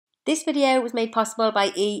This video was made possible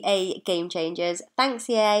by EA Game Changers. Thanks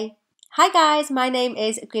EA! Hi guys, my name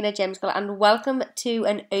is Gemzicle and welcome to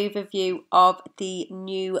an overview of the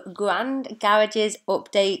new Grand Garages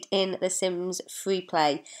update in The Sims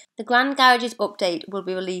Freeplay. The Grand Garages update will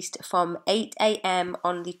be released from 8 AM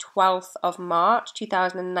on the 12th of March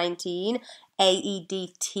 2019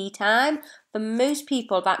 AEDT time. For most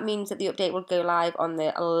people that means that the update will go live on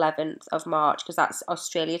the 11th of March because that's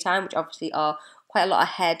Australia time, which obviously are quite a lot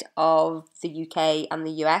ahead of the UK and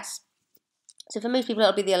the US. So for most people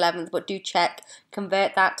it'll be the 11th, but do check,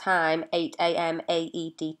 convert that time, 8 AM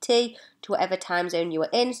AEDT, to whatever time zone you are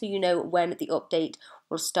in so you know when the update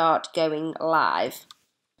will start going live.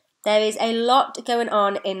 There is a lot going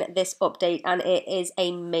on in this update and it is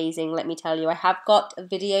amazing, let me tell you. I have got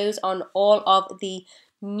videos on all of the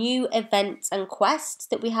new events and quests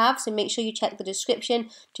that we have, so make sure you check the description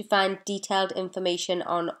to find detailed information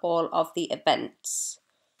on all of the events.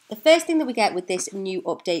 The first thing that we get with this new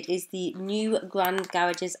update is the new Grand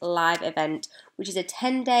Garages live event, which is a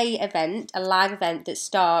 10-day event, a live event that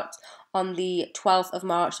starts on the 12th of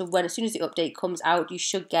March. So as soon as the update comes out, you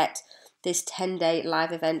should get this 10-day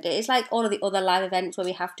live event. It is like all of the other live events where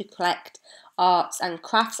we have to collect arts and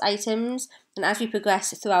crafts items, and as we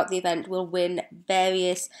progress throughout the event we'll win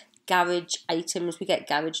various garage items. We get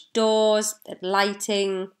garage doors,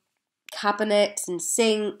 lighting, cabinets and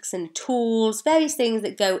sinks and tools, various things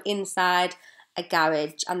that go inside a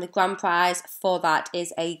garage, and the grand prize for that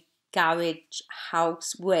is a garage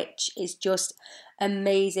house, which is just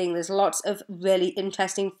amazing. There's lots of really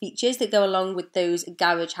interesting features that go along with those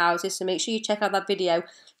garage houses, so make sure you check out that video,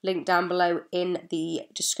 linked down below in the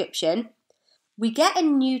description. We get a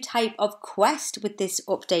new type of quest with this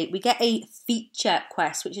update. We get a feature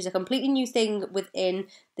quest, which is a completely new thing within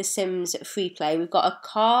The Sims Freeplay. We've got a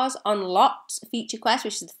Cars on Lots feature quest,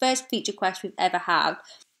 which is the first feature quest we've ever had.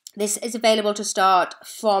 This is available to start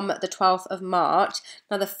from the 12th of March.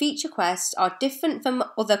 Now the feature quests are different from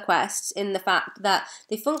other quests in the fact that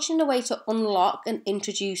they function in a way to unlock and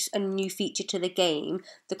introduce a new feature to the game.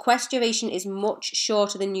 The quest duration is much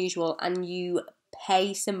shorter than usual and you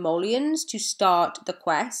pay simoleons to start the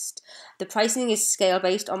quest. The pricing is scale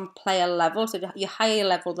based on player level, so the higher your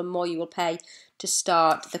level the more you will pay to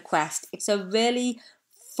start the quest. It's a really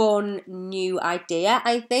fun new idea.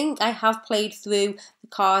 I think I have played through the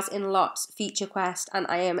Cars in Lots feature quest and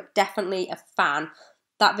I am definitely a fan.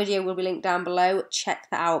 That video will be linked down below. Check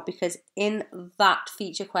that out because in that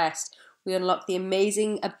feature quest we unlock the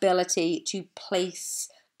amazing ability to place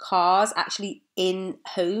cars actually in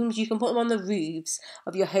homes. You can put them on the roofs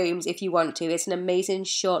of your homes if you want to. It's an amazing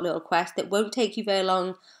short little quest that won't take you very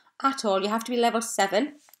long at all. You have to be level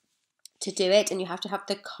 7 to do it, and you have to have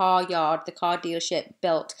the car yard, the car dealership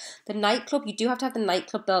built. The nightclub, you do have to have the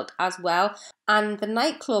nightclub built as well, and the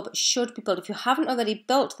nightclub should be built. If you haven't already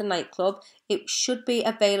built the nightclub, it should be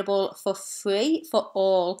available for free for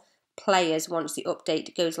all players once the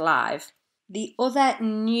update goes live. The other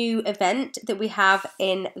new event that we have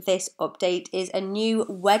in this update is a new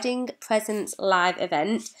Wedding Presents live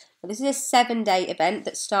event. Now, this is a 7-day event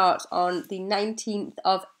that starts on the 19th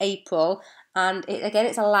of April, and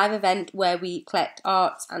it's a live event where we collect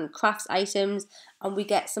arts and crafts items and we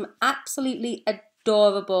get some absolutely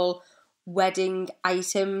adorable wedding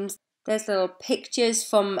items. There's little pictures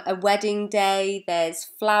from a wedding day, there's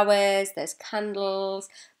flowers, there's candles,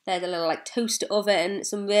 there's a little like toaster oven,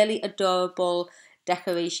 some really adorable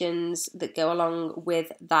decorations that go along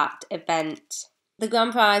with that event. The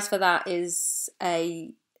grand prize for that is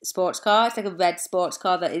a sports car. It's like a red sports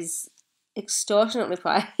car that is extortionately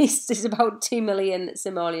priced. It's about 2 million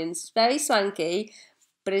simoleons. It's very swanky,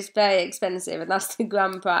 but it's very expensive, and that's the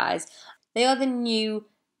grand prize. They are the new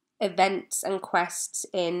events and quests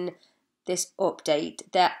in this update.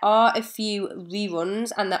 There are a few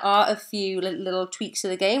reruns and there are a few little tweaks to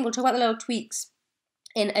the game. We'll talk about the little tweaks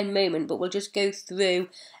in a moment, but we'll just go through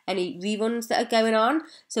any reruns that are going on.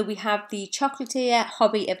 So we have the Chocolatier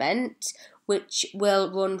Hobby event, which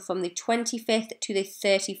will run from the 25th to the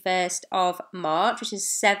 31st of March, which is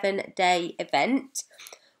a 7-day event.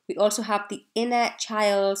 We also have the Inner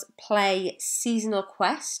Child's Play Seasonal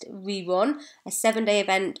Quest rerun, a 7-day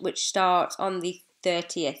event which starts on the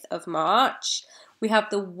 30th of March. We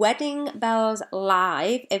have the Wedding Bells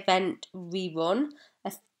Live event rerun,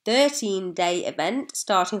 a 13-day event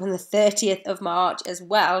starting on the 30th of March as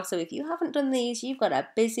well. So if you haven't done these, you've got a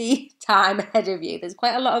busy time ahead of you. There's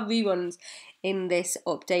quite a lot of reruns in this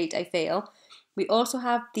update, I feel. We also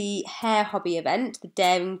have the Hair Hobby event, the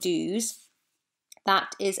Daring Do's.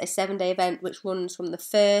 That is a 7-day event which runs from the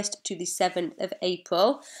 1st to the 7th of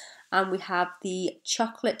April. and we have the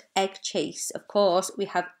chocolate egg chase. Of course, we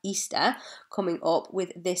have Easter coming up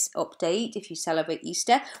with this update if you celebrate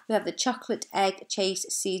Easter. We have the chocolate egg chase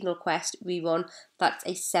seasonal quest rerun. That's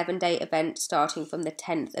a 7-day event starting from the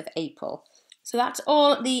 10th of April. So that's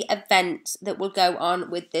all the events that will go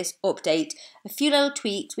on with this update. A few little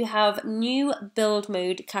tweaks. We have new build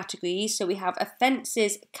mode categories. So we have a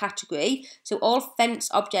fences category. So all fence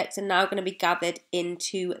objects are now going to be gathered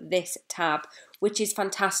into this tab, which is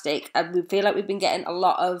fantastic. And we feel like we've been getting a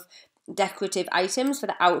lot of decorative items for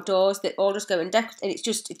the outdoors that all just go in decorative, and it's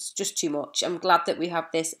just too much. I'm glad that we have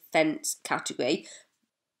this fence category.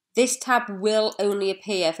 This tab will only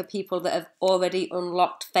appear for people that have already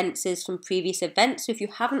unlocked fences from previous events. So if you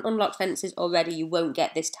haven't unlocked fences already, you won't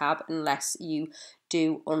get this tab unless you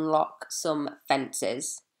do unlock some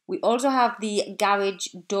fences. We also have the garage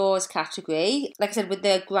doors category. Like I said, with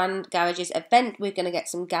the Grand Garages event, we're going to get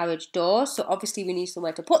some garage doors. So obviously we need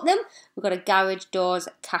somewhere to put them. We've got a garage doors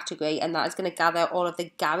category, and that is going to gather all of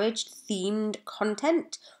the garage themed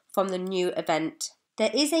content from the new event.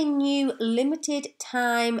 There is a new limited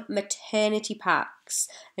time maternity packs.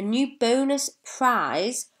 A new bonus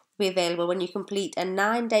prize will be available when you complete a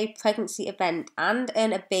 9-day pregnancy event and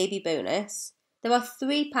earn a baby bonus. There are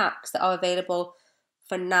 3 packs that are available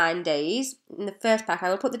for 9 days. In the first pack, I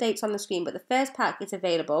will put the dates on the screen, but the first pack is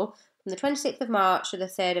available from the 26th of March to the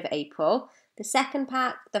 3rd of April. The second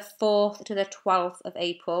pack, the 4th to the 12th of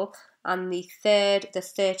April, and the third, the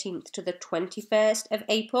 13th to the 21st of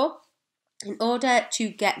April. In order to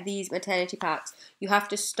get these maternity packs, you have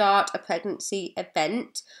to start a pregnancy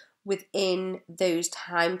event within those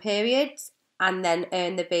time periods and then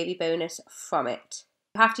earn the baby bonus from it.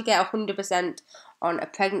 You have to get 100% on a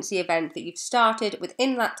pregnancy event that you've started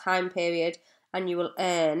within that time period, and you will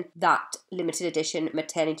earn that limited edition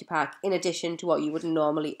maternity pack in addition to what you would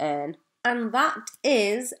normally earn. And that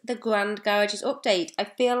is the Grand Garages update. I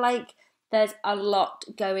feel like there's a lot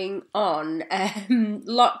going on,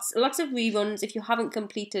 lots of reruns. If you haven't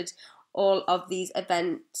completed all of these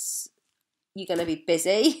events, you're going to be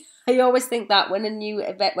busy. I always think that when a new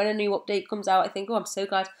update comes out, I think, oh, I'm so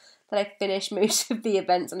glad that I finished most of the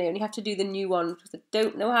events and I only have to do the new ones because I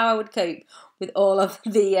don't know how I would cope with all of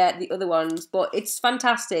the other ones. But it's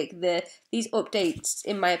fantastic. These updates,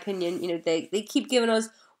 in my opinion, they keep giving us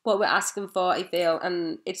what we're asking for, I feel,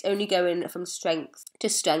 and it's only going from strength to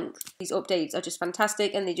strength. These updates are just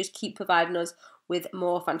fantastic, and they just keep providing us with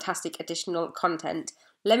more fantastic additional content.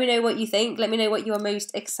 Let me know what you think. Let me know what you are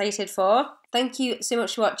most excited for. Thank you so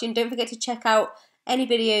much for watching. Don't forget to check out any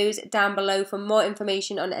videos down below for more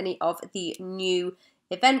information on any of the new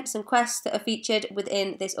events and quests that are featured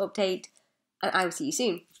within this update, and I will see you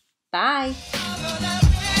soon. Bye!